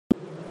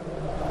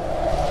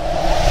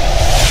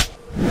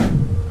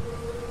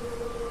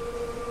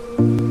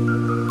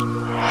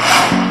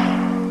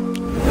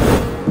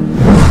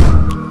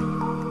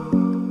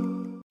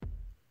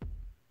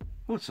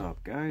What's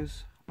up,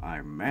 guys?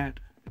 I'm Matt,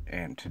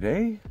 and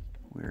today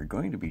we're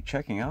going to be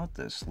checking out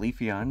this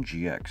Leafeon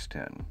GX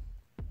Tin.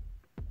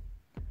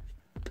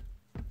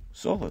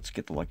 So let's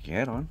get the lucky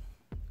hat on,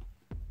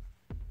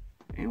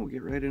 and we'll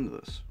get right into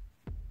this.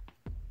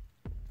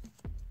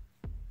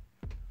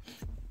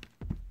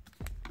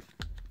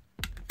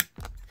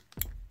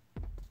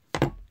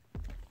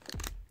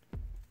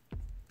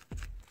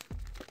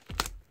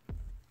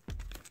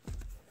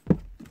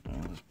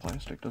 This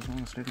plastic doesn't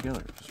want to stay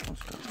together, it just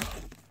wants to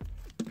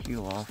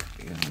peel off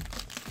in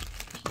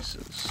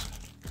pieces.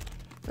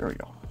 There we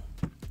go.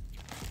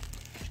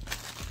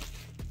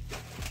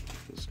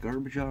 Get this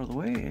garbage out of the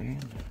way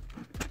and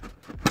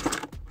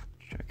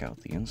check out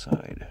the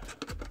inside.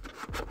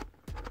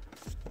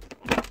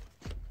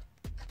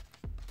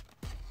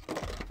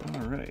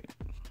 Alright.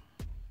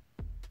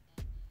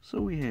 So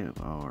we have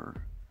our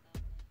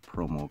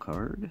promo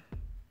card,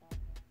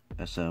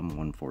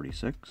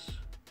 SM146.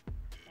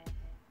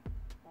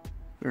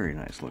 Very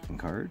nice looking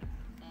card.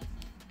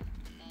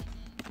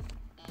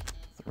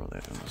 Throw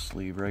that in the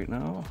sleeve right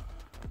now.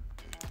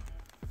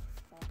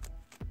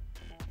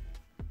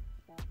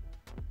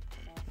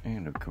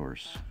 And of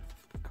course,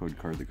 the code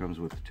card that comes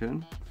with the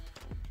tin.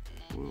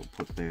 We'll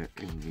put that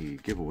in the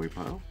giveaway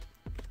pile.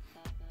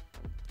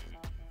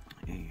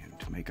 And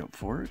to make up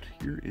for it,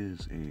 here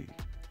is a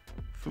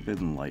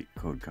Forbidden Light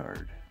code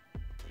card.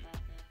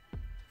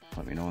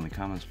 Let me know in the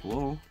comments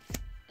below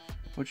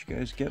what you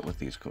guys get with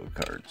these code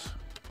cards.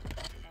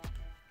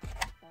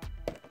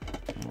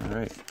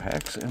 Alright,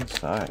 packs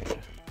inside.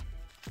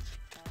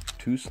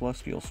 2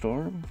 Celestial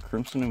Storm,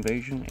 Crimson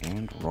Invasion,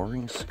 and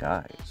Roaring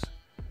Skies.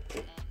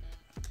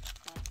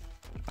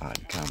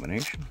 Odd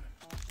combination.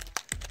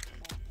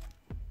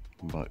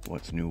 But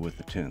what's new with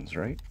the tins,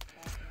 right?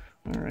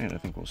 Alright, I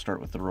think we'll start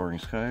with the Roaring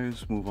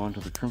Skies, move on to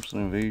the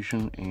Crimson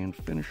Invasion, and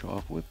finish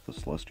off with the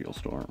Celestial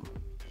Storm.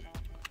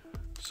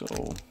 So,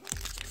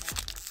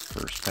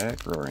 first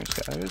pack, Roaring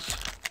Skies.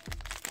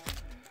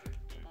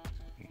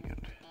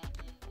 And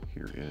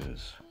here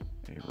is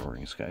a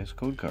Roaring Skies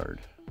code card.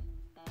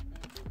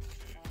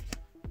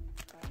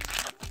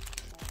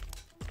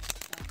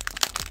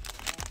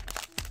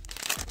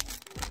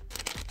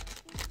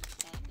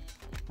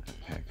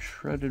 That pack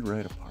shredded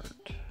right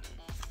apart.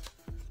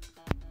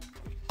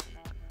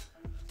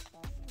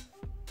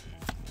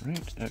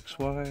 Alright,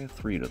 XY,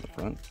 3 to the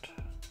front.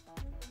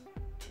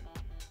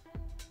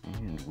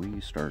 And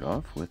we start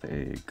off with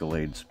a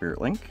Gallade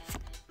Spirit Link,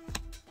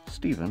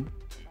 Steven,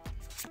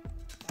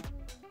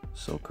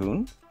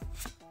 Silcoon,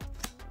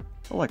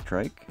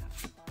 Electrike,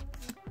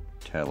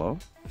 Tallow,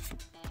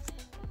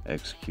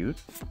 Execute,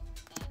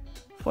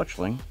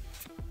 Fletchling,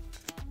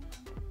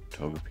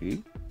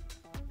 Togepi,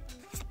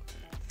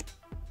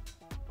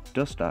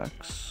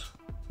 Dustox,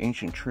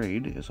 Ancient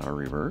Trade is our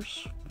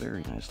reverse,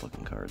 very nice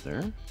looking card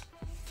there,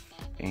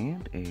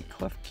 and a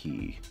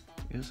Klefki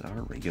is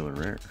our regular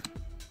rare.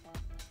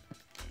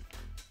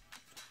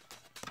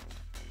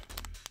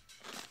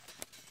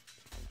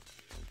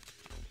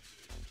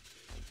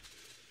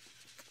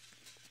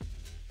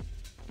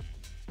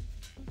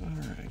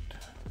 Alright,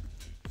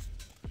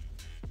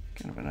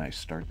 kind of a nice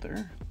start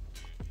there.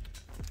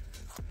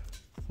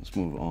 Let's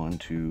move on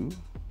to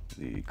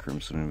the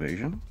Crimson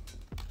Invasion.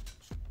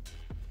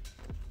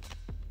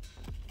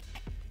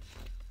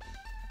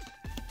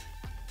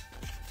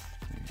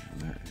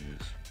 And there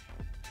is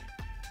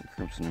the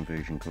Crimson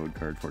Invasion code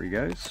card for you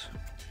guys.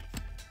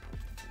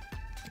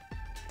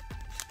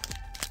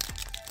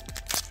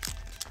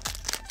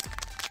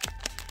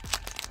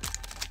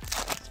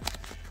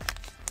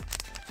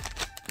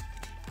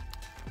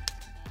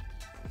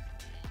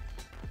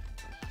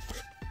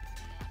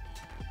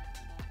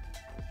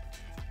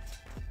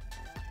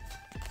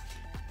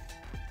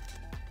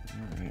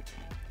 Alright,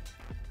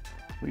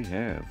 we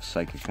have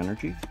Psychic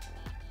Energy,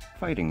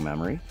 Fighting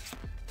Memory,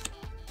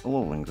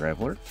 Alolan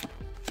Graveler,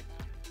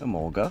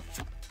 Emolga,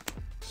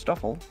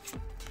 Stuffle,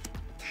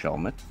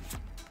 Shelmet,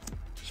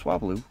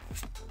 Swablu,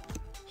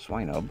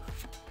 Swinub,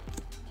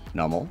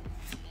 Nummel,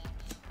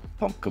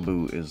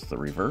 Pumpkaboo is the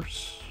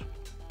reverse,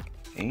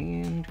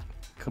 and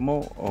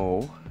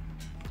Kamo-O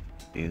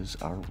is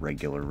our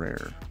regular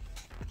rare.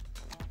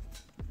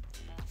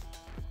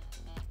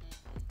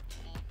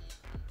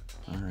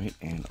 Alright,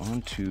 and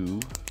on to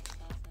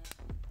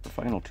the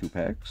final 2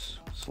 packs,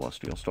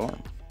 Celestial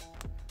Storm.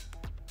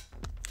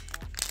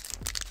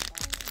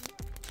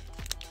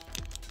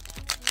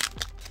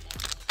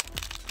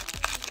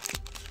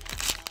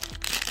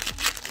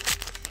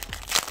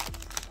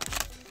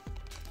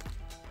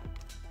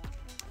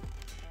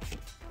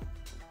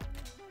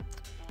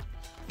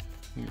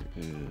 Here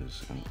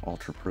is an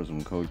Ultra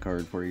Prism code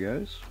card for you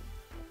guys.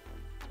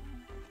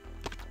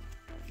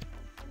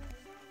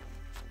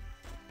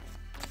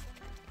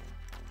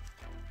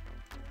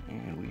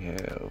 And we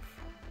have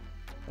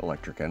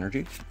Electric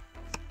Energy,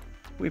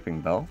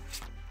 Weeping Bell,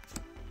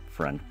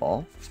 Friend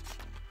Ball,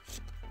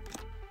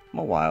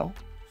 Mawile,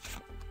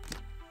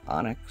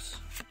 Onyx,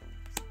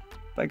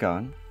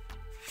 Bagon,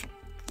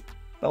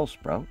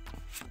 Bellsprout,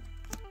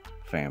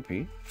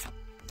 Phanpy,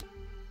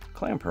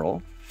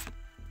 Clamperl.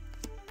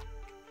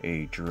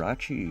 A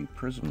Jirachi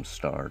Prism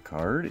Star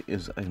card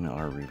is in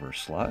our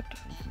reverse slot.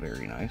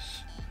 Very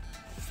nice.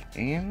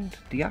 And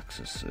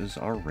Deoxys is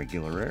our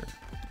regular rare.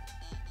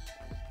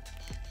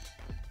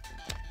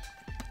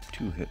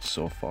 2 hits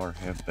so far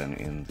have been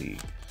in the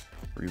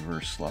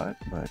reverse slot,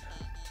 but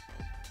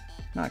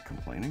not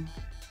complaining.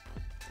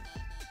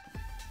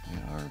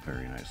 They are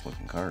very nice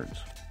looking cards.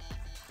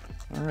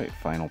 Alright,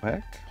 final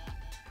pack.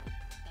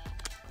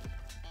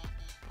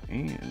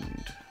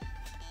 And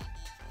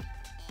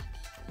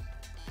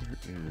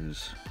here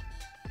is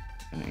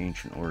an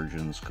Ancient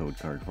Origins code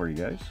card for you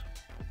guys.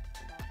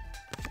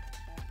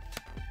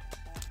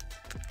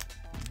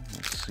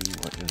 Let's see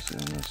what is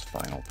in this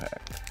final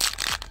pack.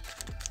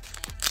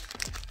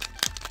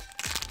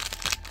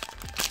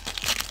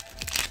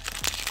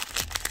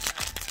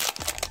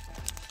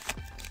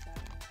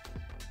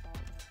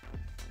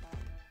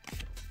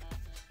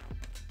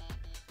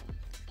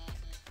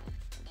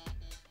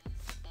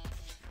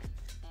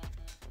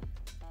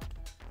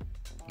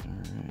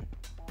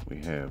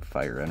 We have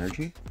Fire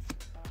Energy,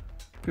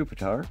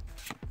 Pupitar,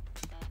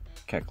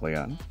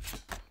 Kecleon,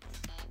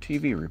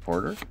 TV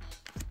Reporter,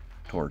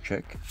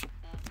 Torchic,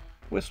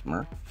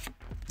 Whismur,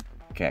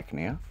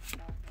 Cacnea,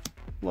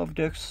 Love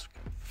Disc,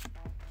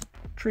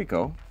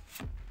 Trico,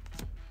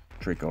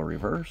 Trico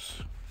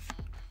Reverse,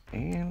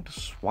 and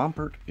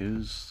Swampert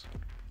is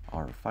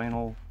our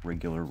final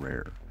regular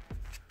rare.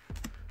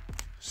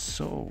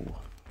 So,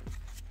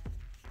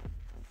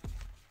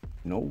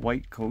 no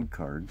white code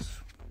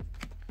cards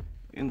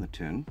in the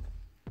tin.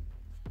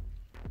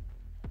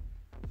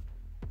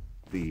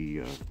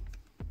 The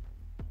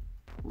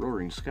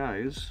Roaring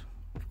Skies,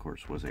 of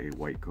course, was a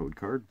white code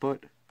card,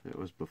 but that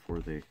was before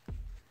they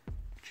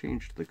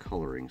changed the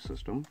coloring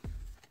system.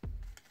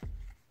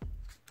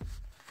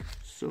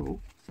 So,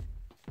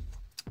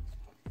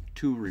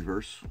 2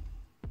 reverse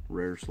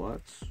rare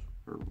slots,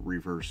 or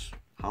reverse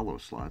hollow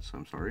slots,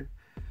 I'm sorry,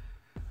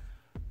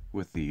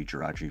 with the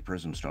Jirachi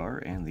Prism Star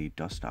and the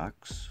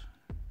Dustox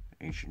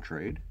Ancient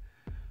Trade.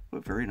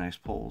 But very nice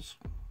pulls.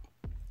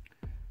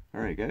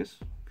 Alright guys,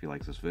 if you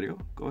like this video,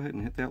 go ahead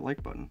and hit that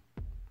like button.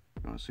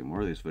 If you want to see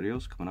more of these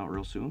videos coming out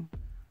real soon,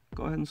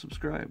 go ahead and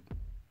subscribe.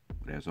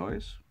 But as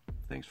always,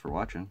 thanks for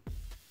watching,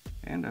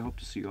 and I hope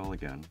to see you all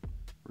again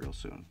real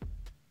soon.